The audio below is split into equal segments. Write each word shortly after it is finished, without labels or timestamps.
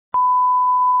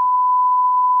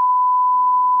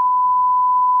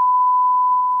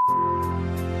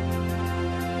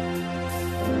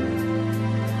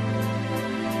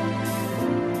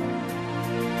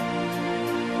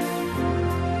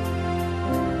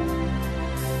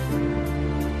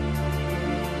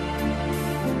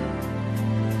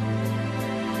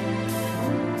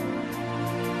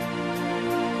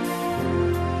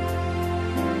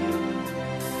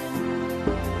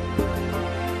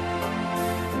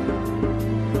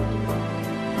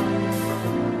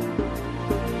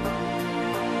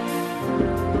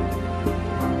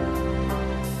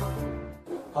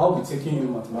I'll be taking you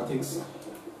mathematics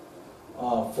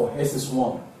for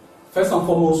SS1. First and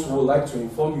foremost, we would like to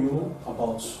inform you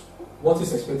about what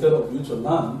is expected of you to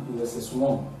learn in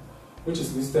SS1, which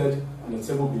is listed in the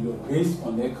table below based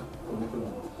on NECO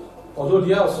curriculum. Although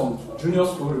there are some junior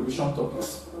school revision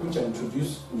topics which are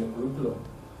introduced in the curriculum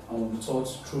and will be taught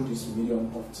through this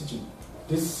medium of teaching.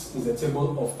 This is a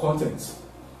table of contents.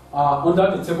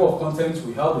 Under the table of contents,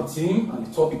 we have the theme and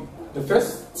the topic. The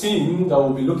first theme that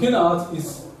we'll be looking at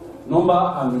is number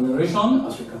and numeration,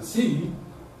 as you can see,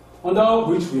 under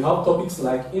which we have topics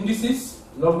like indices,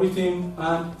 logarithm,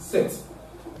 and sets.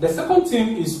 The second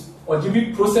theme is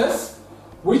algebraic process,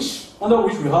 under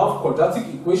which we have quadratic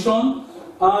equation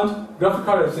and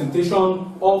graphical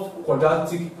representation of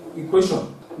quadratic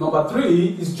equation. Number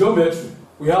 3 is geometry.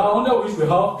 Under which we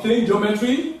have plane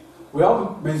geometry, we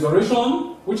have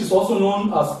mensuration, which is also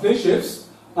known as plane shapes,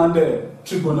 and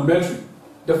trigonometry.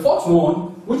 The fourth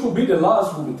one, which will be the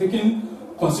last we'll be taking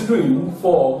considering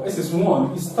for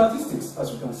SS1, is statistics,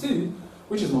 as you can see,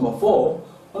 which is number 4,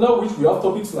 under which we have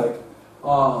topics like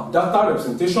data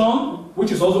representation,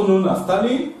 which is also known as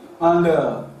tallying, and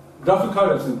graphical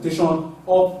representation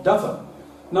of data.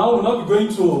 Now we'll now be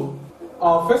going to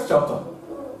our first chapter,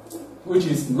 which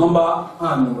is number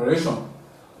and numeration.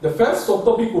 The first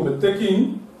subtopic we'll be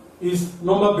taking is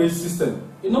number-based system.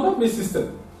 A number-based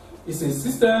system is a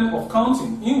system of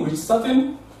counting in which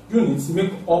certain units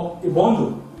make up a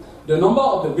bundle. The number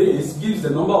of the base gives the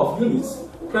number of units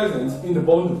present in the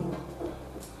bundle.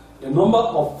 The number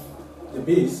of the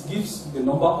base gives the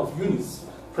number of units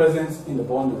present in the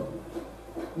bundle.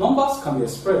 Numbers can be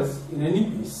expressed in any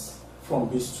base from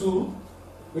base 2,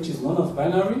 which is known as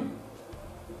binary,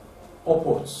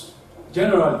 upwards.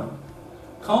 Generally,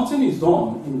 counting is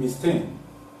done in base 10,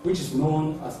 which is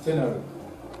known as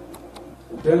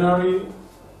ternary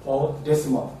or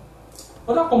decimal.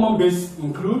 Other common bases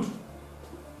include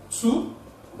 2,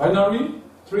 binary,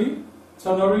 3,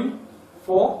 ternary,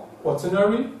 4,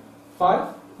 quaternary,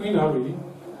 5, quinary,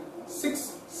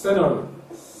 6, centenary,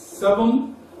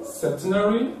 7,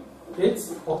 septenary, 8,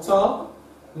 octal,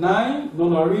 9,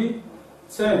 nonary,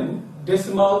 10,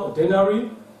 decimal or denary,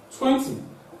 20,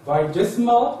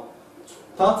 bidecimal,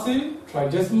 30,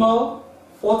 tridecimal,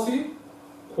 40,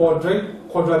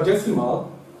 quadradecimal,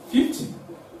 50,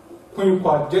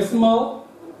 quinquagesimal,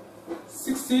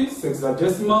 60,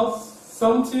 sexagesimal,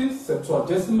 70,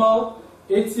 septuagesimal,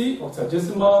 80,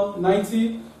 octagesimal,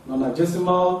 90,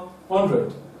 nonagesimal,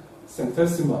 100,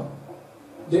 centesimal.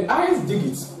 The highest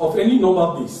digit of any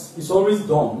number base is always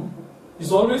 1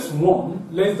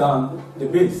 less than the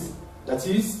base, that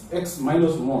is x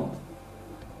minus 1.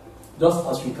 Just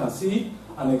as we can see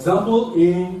an example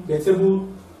in the table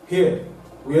here,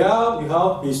 where we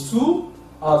have base 2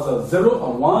 as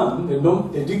 0 and 1,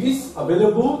 the digits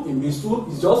available in base 2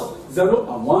 is just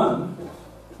 0 and 1,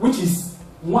 which is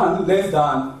 1 less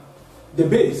than the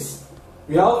base.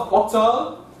 We have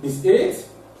octal, base 8,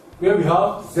 where we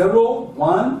have 0,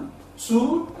 1,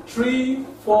 2, 3,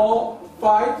 4,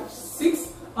 5,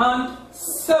 6, and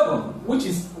 7, which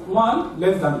is 1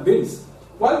 less than the base.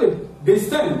 While the base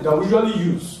 10 that we usually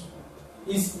use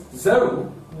is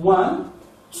 0, 1,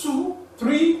 2,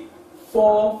 3,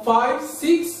 4, 5,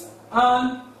 6,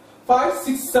 and 5,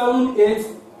 6, 7, 8,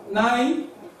 9,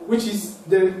 which is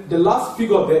the last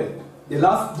figure there, the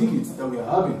last digit that we are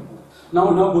having. Now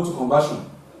we now go to conversion.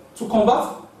 To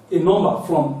convert a number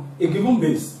from a given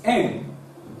base n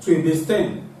to a base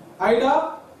 10,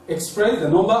 either express the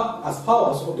number as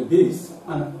powers of the base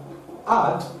and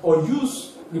add or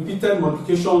use repeated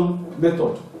multiplication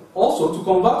method. Also, to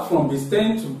convert from base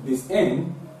 10 to base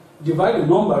n, divide the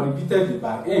number repeatedly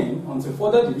by n until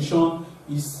further division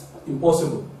is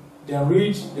impossible. Then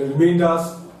read the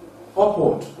remainders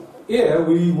upward. Here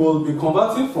we will be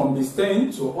converting from base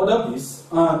 10 to other base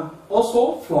and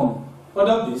also from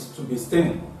other base to base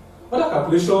 10. Other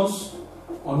calculations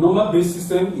on number-based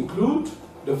system include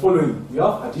the following. We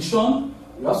have addition,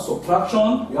 we have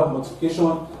subtraction, we have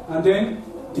multiplication, and then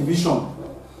division.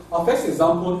 Our first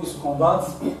example is to convert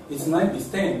 89 base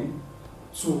 10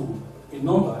 to a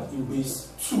number in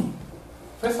base 2.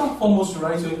 First and foremost,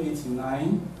 write your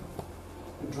 89,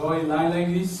 draw a line like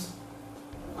this,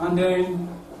 and then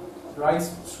write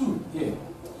 2 here.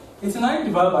 89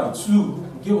 divided by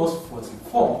 2 give us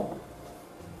 44.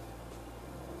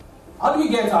 How do we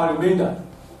get our remainder?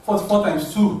 44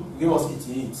 times 2 give us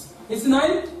 88.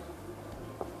 89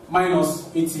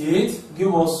 minus 88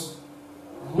 give us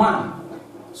 1.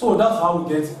 So that's how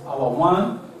we get our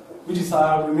 1, which is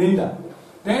our remainder.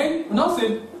 Then we now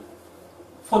say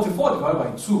 44 divided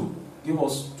by 2 give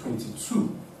us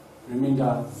 22.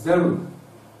 Remainder 0.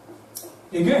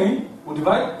 again, we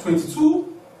divide 22.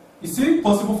 It's still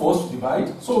possible for us to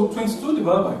divide. So 22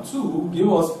 divided by 2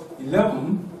 give us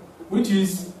 11, which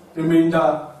is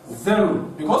remainder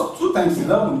 0. Because 2 times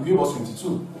 11 will give us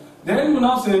 22. Then we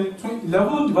now say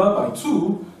 11 divided by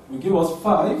 2 will give us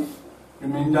 5,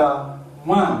 remainder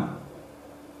 1.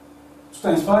 2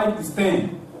 times 5 is 10,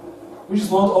 which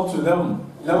is not up to 11.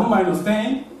 11 minus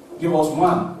 10 give us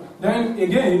 1. Then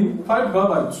again, 5 divided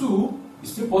by 2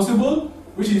 is still possible,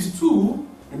 which is 2,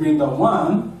 remainder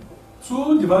 1.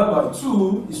 2 divided by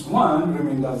 2 is 1,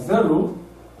 remainder 0.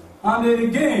 And then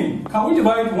again, can we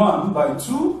divide 1 by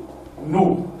 2?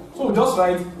 No. So we just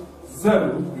write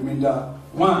 0, remainder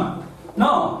 1.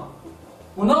 Now,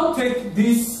 we'll now take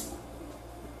this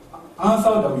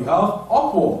answer that we have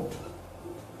upward.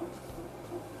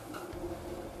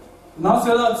 Now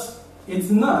say that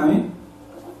 89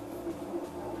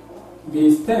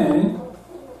 base 10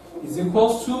 is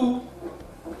equals to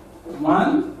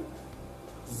 1,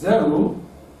 0,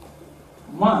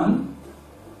 1,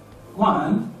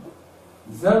 1,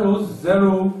 0,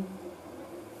 0,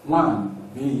 1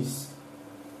 base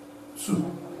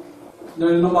 2.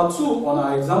 Then number 2 on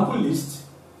our example list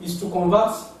is to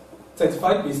convert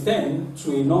 35 base 10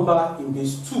 to a number in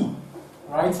base 2.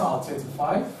 Write our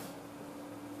 35.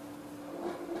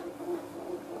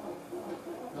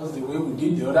 That's the way we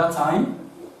did the other time.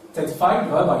 35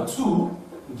 divided by 2 will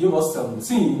give us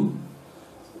 17.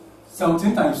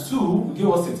 17 times 2 will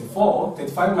give us 34.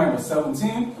 35 minus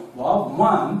 17 will have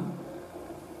 1.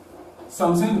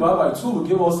 17 divided by 2 will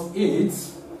give us 8.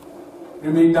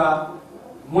 Remainder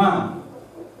 1.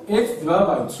 8 divided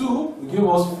by 2 will give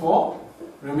us 4.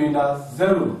 Remainder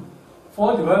 0.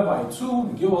 4 divided by 2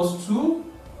 will give us 2.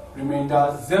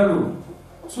 Remainder 0.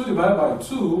 2 divided by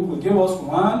 2 will give us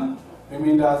 1.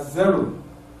 Remainder 0.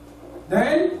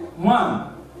 Then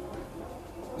 1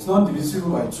 is not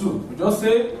divisible by 2. We just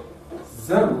say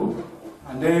 0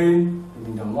 and then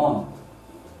remainder 1.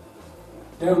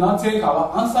 Then we now take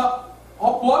our answer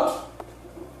upward.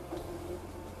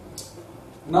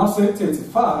 Now say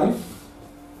 35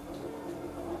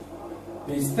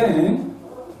 base 10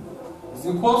 is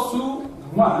equals to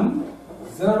 1,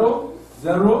 0,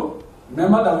 0.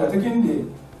 Remember that we are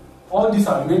taking all these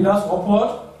are remainders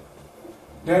upward.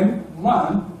 Then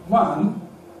 1, 1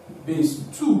 base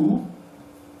 2,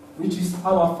 which is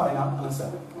our final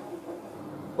answer.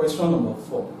 Question number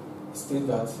 4 states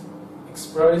that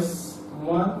express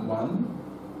 1, 1,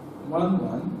 1, 1,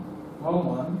 1,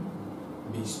 1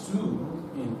 base 2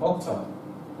 in octal.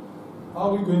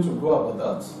 How are we going to go about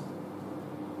that?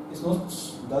 It's not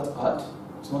that hard.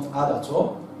 It's not hard at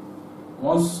all.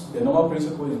 Once the normal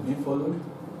principle is being followed,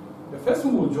 the first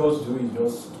thing we'll just do is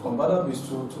just to convert that base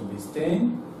 2 to base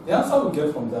 10. The answer we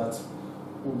get from that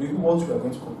will be what we are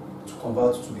going to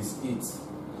convert to base 8.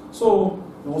 So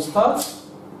we'll start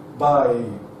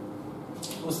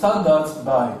that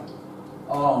by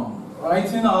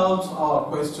writing out our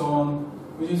question,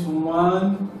 which is 1,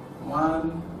 1,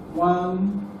 1,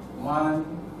 1,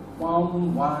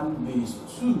 1, 1 base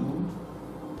 2.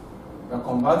 We are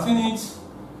converting it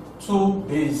to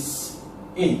base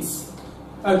 8.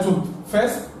 To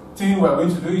first thing we are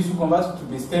going to do is to convert it to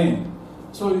base 10.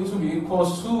 So it will be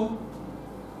equals to,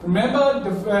 remember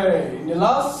in the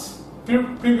last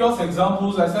previous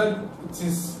examples I said it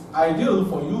is ideal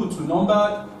for you to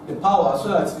number the power so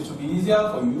that it will be easier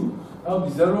for you. That will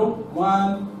be 0,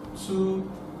 1,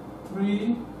 2,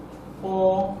 3,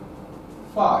 4,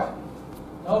 5.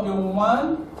 That will be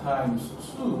 1 times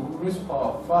 2 raised to the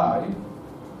power of 5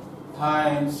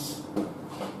 times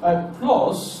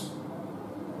plus.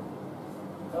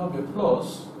 That will be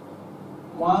plus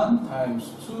 1 times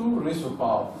 2 raised to the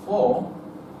power of 4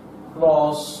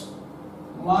 plus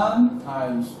 1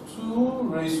 times 2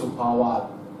 raised to the power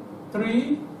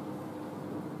 3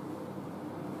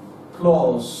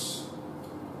 plus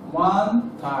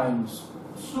 1 times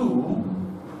 2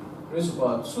 raised to the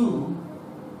power 2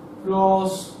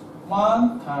 plus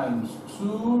 1 times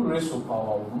 2 raised to the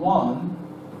power 1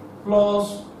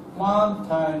 plus 1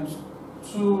 times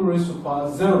 2 raised to the power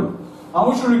 0. And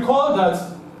we should recall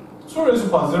that 2 raised to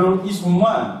the power 0 is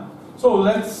 1. So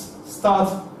let's start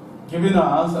giving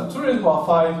our answer. 2 raised to the power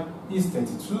 5 is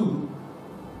 32.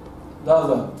 That's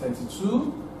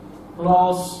 32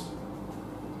 plus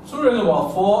 2 raised to the power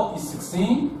 4 is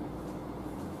 16.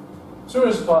 2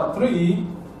 raised to the power 3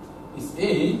 is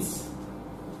 8.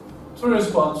 2 raised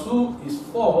to the power 2 is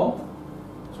 4.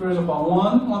 2 raised to the power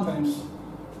 1 times,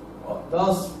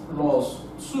 that's plus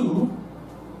 2.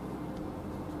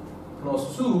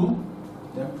 Plus 2,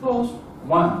 then plus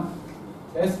 1.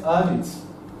 Let's add it.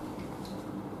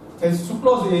 32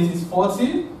 plus 8 is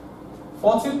 40.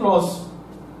 40 plus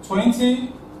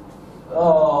 20,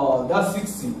 that's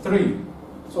 63.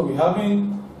 So we're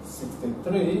having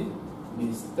 63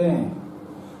 base 10.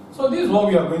 So this is what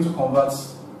we are going to convert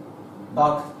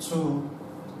back to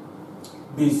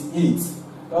base 8.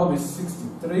 That will be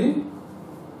 63.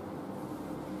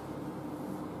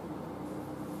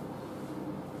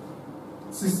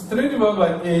 Divided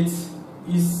by 8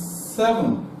 is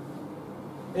 7.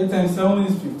 8 times 7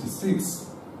 is 56.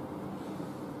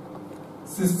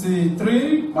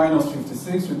 63 minus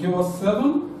 56 will give us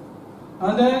 7.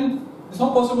 And then it's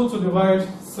not possible to divide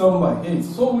 7 by 8.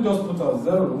 So we just put a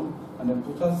 0 and then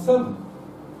put a 7.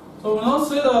 So we now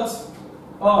say that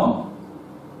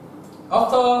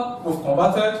after we've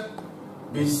converted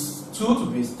base 2 to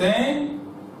base 10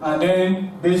 and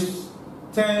then base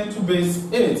 10 to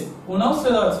base 8, we'll now say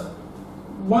that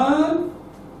 1,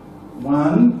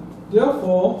 1,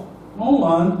 therefore 1,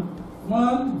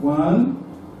 1, 1,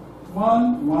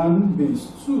 1, 1 base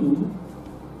 2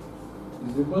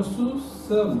 is equals to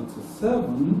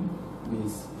 77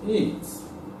 base 8,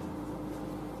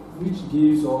 which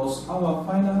gives us our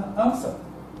final answer.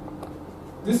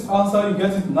 This answer, you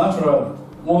get it naturally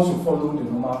once you follow the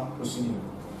normal procedure.